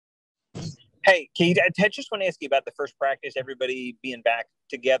Hey, Keith, I just want to ask you about the first practice, everybody being back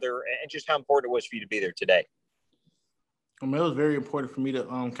together, and just how important it was for you to be there today. It was very important for me to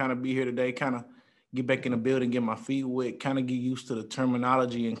kind of be here today, kind of get back in the building, get my feet wet, kind of get used to the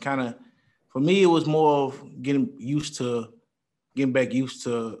terminology, and kind of, for me, it was more of getting back used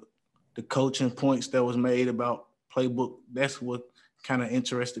to the coaching points that was made about playbook. That's what kind of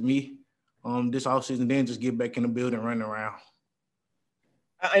interested me this offseason. Then just get back in the building, running around.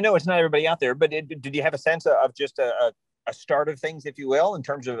 I know it's not everybody out there, but did you have a sense of just a start of things, if you will, in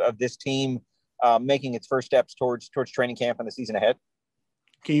terms of this team making its first steps towards training camp and the season ahead?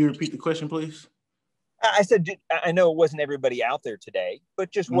 Can you repeat the question, please? I said, I know it wasn't everybody out there today, but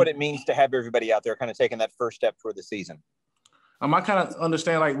just what it means to have everybody out there kind of taking that first step toward the season. I kind of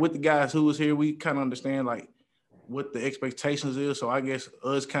understand, like, with the guys who was here, we kind of understand, like, what the expectations is. So I guess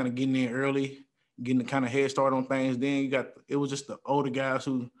us kind of getting in early, getting the kind of head start on things. Then it was just the older guys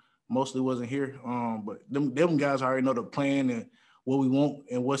who mostly wasn't here. But them guys already know the plan and what we want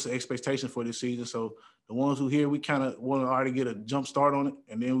and what's the expectation for this season. So the ones who here, we kind of want to already get a jump start on it,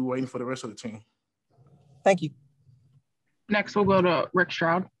 and then we're waiting for the rest of the team. Thank you. Next, we'll go to Rick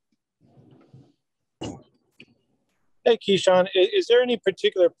Stroud. Hey, Ke'Shawn, is there any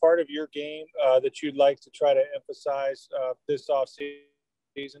particular part of your game that you'd like to try to emphasize this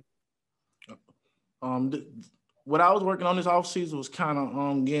offseason? What I was working on this offseason was kind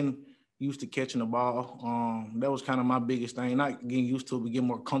of getting used to catching the ball. That was kind of my biggest thing, not getting used to it, but getting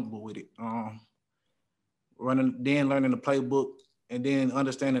more comfortable with it. Learning the playbook, and then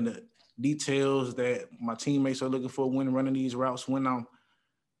understanding the details that my teammates are looking for when running these routes, when I'm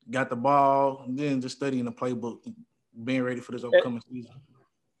got the ball, and then just studying the playbook, being ready for this upcoming season.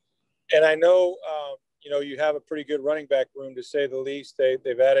 And I know, you have a pretty good running back room, to say the least.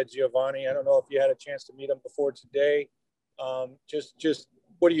 They've added Giovani. I don't know if you had a chance to meet him before today. Just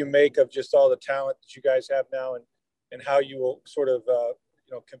what do you make of just all the talent that you guys have now, and how you will sort of,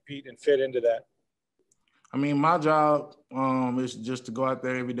 compete and fit into that? I mean, my job is just to go out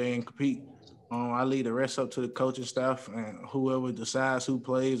there every day and compete. I leave the rest up to the coaching staff and whoever decides who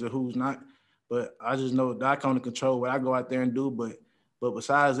plays or who's not. But I just know that I can only control what I go out there and do. But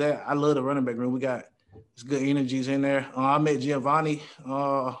besides that, I love the running back room. We got good energies in there. I met Giovani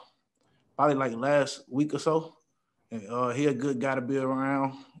probably like last week or so. And he a good guy to be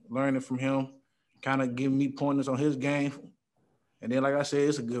around, learning from him, kind of giving me pointers on his game. And then, like I said,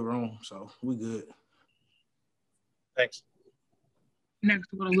 it's a good room, so we good. Thanks. Next,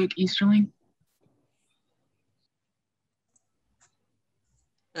 we'll go to Luke Easterling.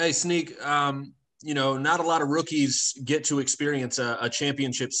 Hey, Sneak. Not a lot of rookies get to experience a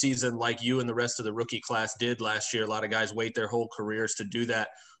championship season like you and the rest of the rookie class did last year. A lot of guys wait their whole careers to do that.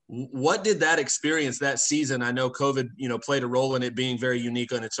 What did that experience, that season? I know COVID, played a role in it being very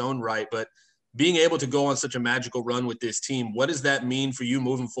unique on its own right, but being able to go on such a magical run with this team, what does that mean for you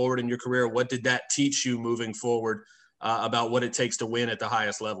moving forward in your career? What did that teach you moving forward about what it takes to win at the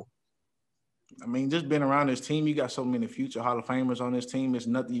highest level? I mean, just being around this team, you got so many future Hall of Famers on this team. There's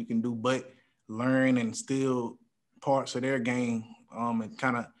nothing you can do but learn and steal parts of their game and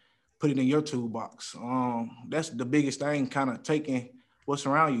kind of put it in your toolbox. That's the biggest thing, kind of taking what's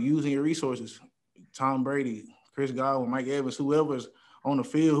around you, using your resources. Tom Brady, Chris Godwin, Mike Evans, whoever's on the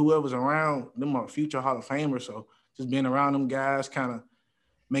field, whoever's around, them are future Hall of Famers. So just being around them guys kind of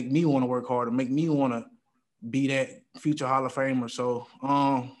make me want to work harder, make me want to be that future Hall of Famer. So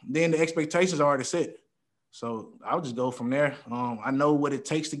then the expectations are already set. So I'll just go from there. I know what it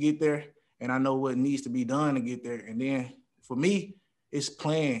takes to get there, and I know what needs to be done to get there. And then for me, it's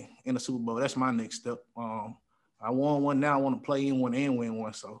playing in the Super Bowl. That's my next step. I won one now. I want to play in one and win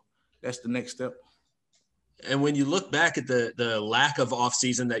one. So that's the next step. And when you look back at the lack of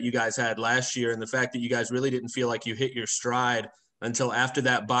offseason that you guys had last year and the fact that you guys really didn't feel like you hit your stride until after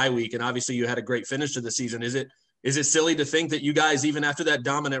that bye week, and obviously you had a great finish to the season, is it silly to think that you guys, even after that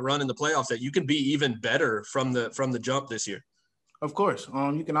dominant run in the playoffs, that you can be even better from the jump this year? Of course.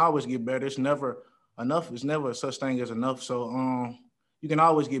 You can always get better. It's never enough. It's never such thing as enough. So you can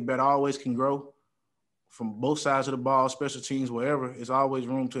always get better, always can grow from both sides of the ball, special teams, wherever. It's always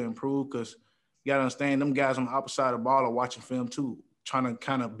room to improve because you got to understand them guys on the opposite side of the ball are watching film too, trying to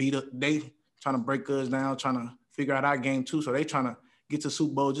kind of trying to break us down, trying to figure out our game too. So they trying to get to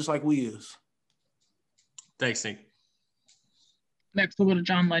Super Bowl just like we is. Thanks, Nick. Next, we'll go to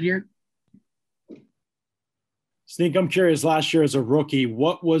John Ledyard. Sneak, I'm curious, last year as a rookie,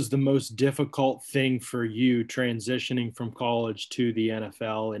 what was the most difficult thing for you transitioning from college to the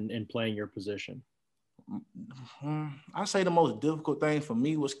NFL and playing your position? I'd say the most difficult thing for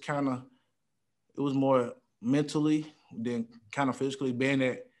me was it was more mentally than kind of physically, being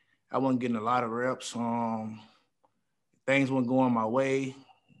that I wasn't getting a lot of reps. Things weren't going my way,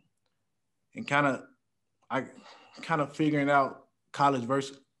 and I kind of figuring out college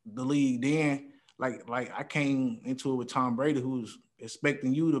versus the league. Then, like I came into it with Tom Brady, who's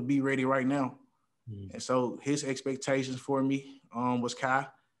expecting you to be ready right now, and so his expectations for me was high.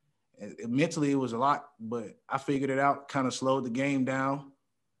 Mentally, it was a lot, but I figured it out. Kind of slowed the game down,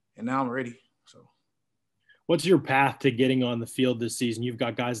 and now I'm ready. So. What's your path to getting on the field this season? You've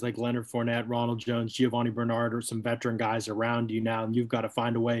got guys like Leonard Fournette, Ronald Jones, Giovani Bernard, or some veteran guys around you now, and you've got to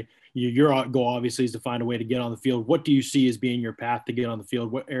find a way. Your goal, obviously, is to find a way to get on the field. What do you see as being your path to get on the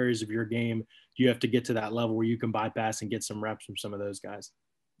field? What areas of your game do you have to get to that level where you can bypass and get some reps from some of those guys?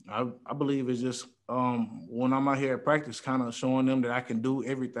 I believe it's just when I'm out here at practice, kind of showing them that I can do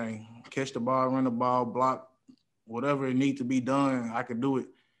everything. Catch the ball, run the ball, block, whatever it needs to be done, I can do it.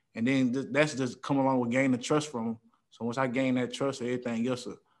 And then that's just come along with gaining trust from them. So once I gain that trust, everything else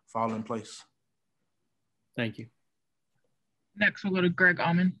will fall in place. Thank you. Next, we'll go to Greg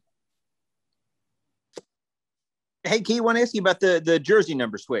Allman. Hey, Key, I want to ask you about the jersey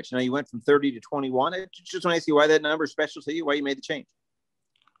number switch. Now you went from 30 to 21. I just want to ask you why that number is special to you, why you made the change.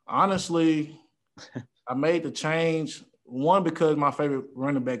 Honestly, I made the change, one, because my favorite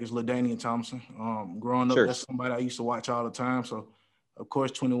running back is LaDainian Thompson. Growing up, Sure. That's somebody I used to watch all the time. So, of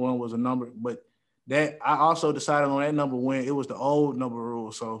course, 21 was a number. But that I also decided on that number when it was the old number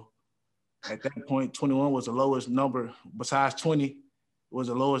rule. So, at that point, 21 was the lowest number. Besides 20, was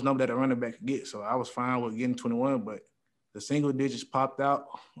the lowest number that a running back could get. So, I was fine with getting 21. But the single digits popped out.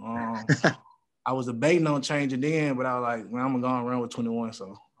 I was debating on changing then, but I was like, well, I'm going to run with 21.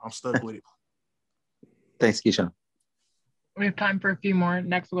 So, I'm stuck with it. Thanks, Ke'Shawn. We have time for a few more.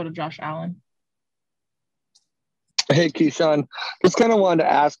 Next, we'll go to Josh Allen. Hey, Ke'Shawn, just kind of wanted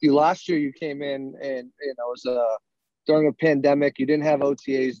to ask you, last year you came in and, it was during a pandemic, you didn't have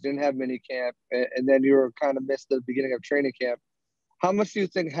OTAs, didn't have mini camp, and then you were kind of missed the beginning of training camp. How much do you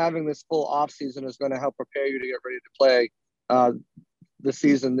think having this full off season is going to help prepare you to get ready to play the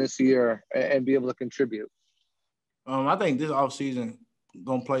season this year and be able to contribute? I think this off season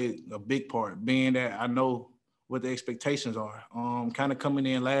going to play a big part, being that I know what the expectations are. Kind of coming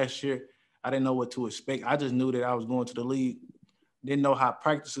in last year, I didn't know what to expect. I just knew that I was going to the league. Didn't know how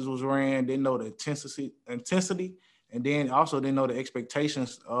practices was ran. Didn't know the intensity, and then also didn't know the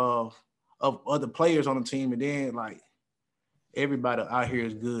expectations of other players on the team. And then like everybody out here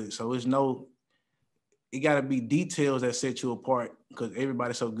is good, so it got to be details that set you apart because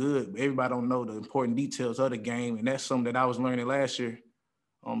everybody's so good. But everybody don't know the important details of the game, and that's something that I was learning last year.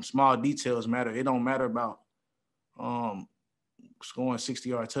 Small details matter. It don't matter about scoring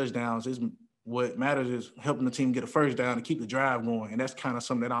 60-yard touchdowns. What matters is helping the team get a first down and keep the drive going, and that's kind of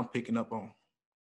something that I'm picking up on.